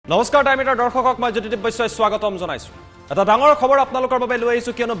নমস্কাৰ টাইমিটাৰ দৰ্শকক মই জ্যোতিদীপ বৈশ্যই স্বাগতম জনাইছো এটা ডাঙৰ খবৰ আপোনালোকৰ বাবে লৈ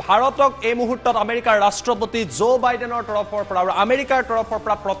আহিছো কিয়নো ভাৰতক এই মুহূৰ্তত আমেৰিকাৰ ৰাষ্ট্ৰপতি জো বাইডেনৰ তৰফৰ পৰা আৰু আমেৰিকাৰ তৰফৰ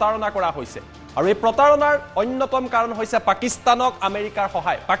পৰা প্ৰতাৰণা কৰা হৈছে আৰু এই প্ৰতাৰণাৰ অন্যতম কাৰণ হৈছে পাকিস্তানক আমেৰিকাৰ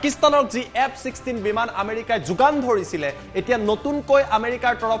সহায় পাকিস্তানক যি F-16 বিমান আমেৰিকাই যোগান ধৰিছিল এতিয়া নতুনকৈ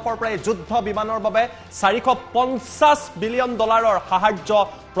আমেৰিকাৰ তৰফৰ পৰা যুদ্ধ বিমানৰ বাবে $450 বিলিয়ন সাহায্য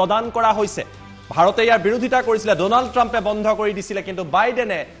প্ৰদান কৰা হৈছে ভাৰতে ইয়াৰ বিৰোধিতা কৰিছিল ডোনাল্ড ট্ৰাম্পে বন্ধ কৰি দিছিল কিন্তু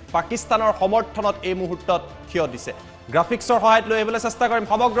বাইডেনে পাকিস্তানৰ সমৰ্থনত এই মুহূৰ্তত থিয় দিছে গ্ৰাফিক্সৰ সহায়ত লৈ এবলৈ চেষ্টা কৰিম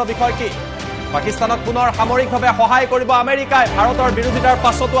সমগ্ৰ বিষয় কি পাকিস্তানক পুনৰ সামৰিকভাৱে সহায় কৰিব আমেৰিকাই ভাৰতৰ বিৰোধিতাৰ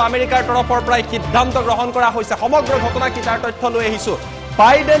পাছতো আমেৰিকাৰ তৰফৰ পৰা সিদ্ধান্ত গ্ৰহণ কৰা হৈছে সমগ্ৰ ঘটনা কি তাৰ তথ্য লৈ আহিছো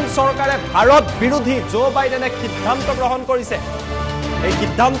বাইডেন চৰকাৰে ভাৰত বিৰোধী জো বাইডেনে সিদ্ধান্ত গ্ৰহণ কৰিছে এই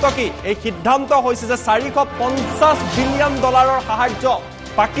সিদ্ধান্ত কি এই সিদ্ধান্ত হৈছে যে $450 বিলিয়ন সাহায্য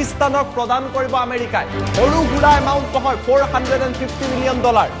পাকিস্তানক প্ৰদান কৰিব আমেৰিকাই সৰু গুড়া এমাউন্ট নহয় $450 মিলিয়ন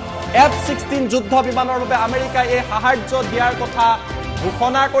F-16 যুদ্ধ বিমানৰ বাবে আমেৰিকাই এই সাহায্য দিয়াৰ কথা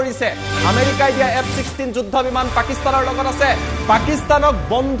ঘোষণা কৰিছে আমেৰিকাই দিয়া F-16 যুদ্ধ বিমান পাকিস্তানৰ লগত আছে পাকিস্তানক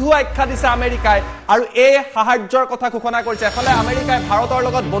বন্ধু আখ্যা দিছে আমেৰিকাই আৰু এই সাহায্যৰ কথা ঘোষণা কৰিছে এফালে আমেৰিকাই ভাৰতৰ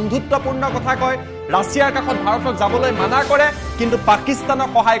লগত বন্ধুত্বপূৰ্ণ কথা কয় ৰাছিয়াৰ কাষত ভাৰতক যাবলৈ মানা কৰে কিন্তু পাকিস্তানক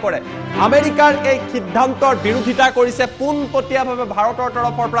সহায় কৰে আমেৰিকাৰ এই সিদ্ধান্তৰ বিৰোধিতা কৰিছে পোনপটীয়াভাৱে ভাৰতৰ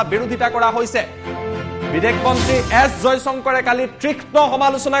তৰফৰ পৰা বিৰোধিতা কৰা হৈছে বিদেশ মন্ত্ৰী এছ জয়শংকৰে কালি তীক্ষ্ণ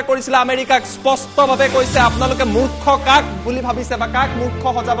সমালোচনা কৰিছিল আমেৰিকাক স্পষ্টভাৱে কৈছে আপোনালোকে মূৰ্খ কাক বুলি ভাবিছে বা কাক মূৰ্খ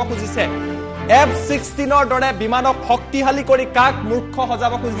সজাব খুজিছে F-16ৰ দৰে বিমানক শক্তিশালী কৰি কাক মূৰ্খ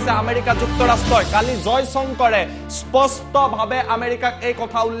সজাব খুজিছে আমেৰিকা যুক্তৰাষ্ট্ৰই কালি জয়শংকৰে স্পষ্টভাৱে আমেৰিকাক এই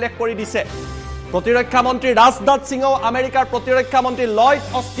কথা উল্লেখ কৰি দিছে প্ৰতিৰক্ষা মন্ত্ৰী ৰাজনাথ সিংও আমেৰিকাৰ প্ৰতিৰক্ষা মন্ত্ৰী লয়ড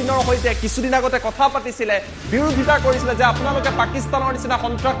অষ্টিনৰ সৈতে কিছুদিন আগতে কথা পাতিছিলে বিৰোধিতা কৰিছিলে যে আপোনালোকে পাকিস্তানৰ নিচিনা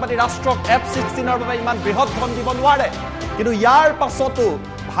সন্ত্ৰাসবাদী ৰাষ্ট্ৰক F-16ৰ বাবে ইমান বৃহৎ ধন দিব নোৱাৰে কিন্তু ইয়াৰ পাছতো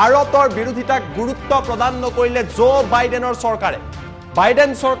ভাৰতৰ বিৰোধিতাক গুৰুত্ব প্ৰদান নকৰিলে জো বাইডেনৰ চৰকাৰে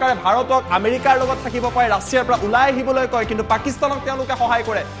বাইডেন চৰকাৰে ভাৰতক আমেৰিকাৰ লগত থাকিব পাৰে ৰাছিয়াৰ পৰা ওলাই আহিবলৈ কয় কিন্তু পাকিস্তানক তেওঁলোকে সহায়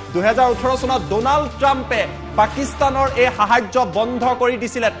কৰে 2018 চনত ডোনাল্ড ট্ৰাম্পে পাকিস্তানৰ এই সাহায্য বন্ধ কৰি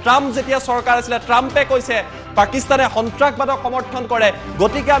দিছিল ট্ৰাম্প যেতিয়া চৰকাৰ আছিল ট্ৰাম্পে কৈছে পাকিস্তানে সন্ত্ৰাসবাদক সমৰ্থন কৰে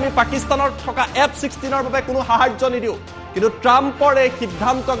গতিকে আমি পাকিস্তানৰ থকা F-16ৰ বাবে কোনো সাহায্য নিদিও কিন্তু ট্ৰাম্পৰ এই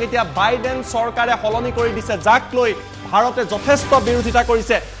সিদ্ধান্তক এতিয়া বাইডেন চৰকাৰে সলনি কৰি দিছে যাক লৈ ভাৰতে যথেষ্ট বিৰোধিতা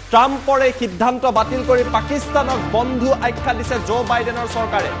কৰিছে ট্ৰাম্পৰ এই সিদ্ধান্ত বাতিল কৰি পাকিস্তানক বন্ধু আখ্যা দিছে জো বাইডেনৰ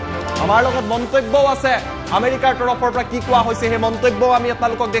চৰকাৰে আমাৰ লগত মন্তব্যও আছে আমেৰিকাৰ তৰফৰ পৰা কি কোৱা হৈছে সেই মন্তব্যও আমি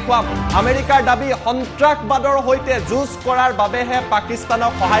আপোনালোকক দেখুৱাম আমেৰিকাৰ দাবী সন্ত্ৰাসবাদৰ সৈতে যুঁজ কৰাৰ বাবেহে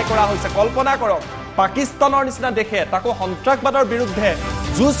পাকিস্তানক সহায় কৰা হৈছে কল্পনা কৰক পাকিস্তানৰ নিচিনা দেশে তাকো সন্ত্ৰাসবাদৰ বিৰুদ্ধে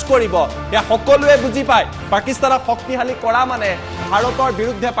যুঁজ কৰিব এয়া সকলোৱে বুজি পায় পাকিস্তানক শক্তিশালী কৰা মানে ভাৰতৰ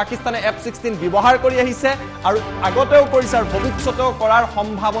বিৰুদ্ধে পাকিস্তানে F-16 ব্যৱহাৰ কৰি আহিছে আৰু আগতেও কৰিছে আৰু ভৱিষ্যতেও কৰাৰ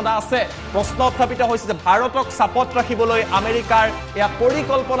সম্ভাৱনা আছে প্ৰশ্ন উত্থাপিত হৈছে যে ভাৰতক চাপত ৰাখিবলৈ আমেৰিকাৰ এয়া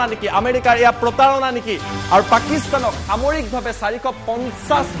পৰিকল্পনা নেকি আমেৰিকাৰ এয়া প্ৰতাৰণা নেকি আৰু পাকিস্তানক সামৰিকভাৱে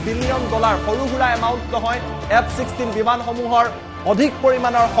 $450 বিলিয়ন সৰু সুৰা এমাউন্ট নহয় F-16 বিমানসমূহৰ অধিক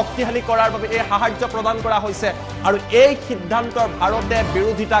পৰিমাণৰ শক্তিশালী কৰাৰ বাবে এই সাহায্য প্ৰদান কৰা হৈছে আৰু এই সিদ্ধান্তৰ ভাৰতে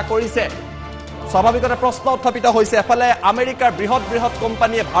বিৰোধিতা কৰিছে স্বাভাৱিকতে প্ৰশ্ন উত্থাপিত হৈছে এফালে আমেৰিকাৰ বৃহৎ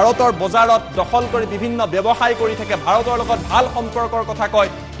কোম্পানীয়ে ভাৰতৰ বজাৰত দখল কৰি বিভিন্ন ব্যৱসায় কৰি থাকে ভাৰতৰ লগত ভাল সম্পৰ্কৰ কথা কয়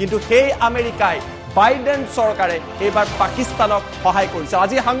কিন্তু সেই আমেৰিকাই বাইডেন চৰকাৰে এইবাৰ পাকিস্তানক সহায় কৰিছে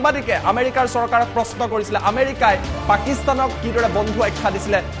আজি সাংবাদিকে আমেৰিকাৰ চৰকাৰক প্ৰশ্ন কৰিছিল আমেৰিকাই পাকিস্তানক কিদৰে বন্ধু আখ্যা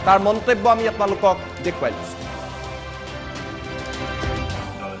দিছিলে তাৰ মন্তব্য আমি আপোনালোকক দেখুৱাইছো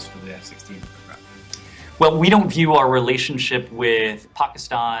Well, we don't view our relationship with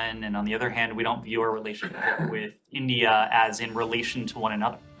Pakistan, and on the other hand, we don't view our relationship with India as in relation to one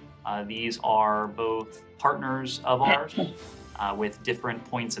another. These are both partners of ours with different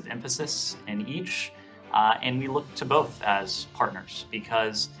points of emphasis in each, and we look to both as partners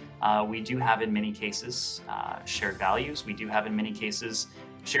because we do have in many cases shared values, we do have in many cases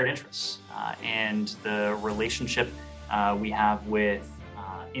shared interests, and the relationship we have with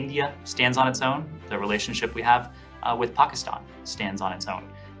India stands on its own. The relationship we have with Pakistan stands on its own.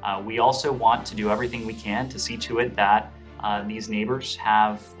 We also want to do everything we can to see to it that these neighbors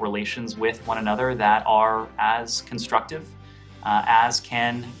have relations with one another that are as constructive as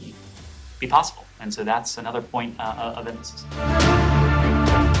can be possible. And so that's another point of emphasis.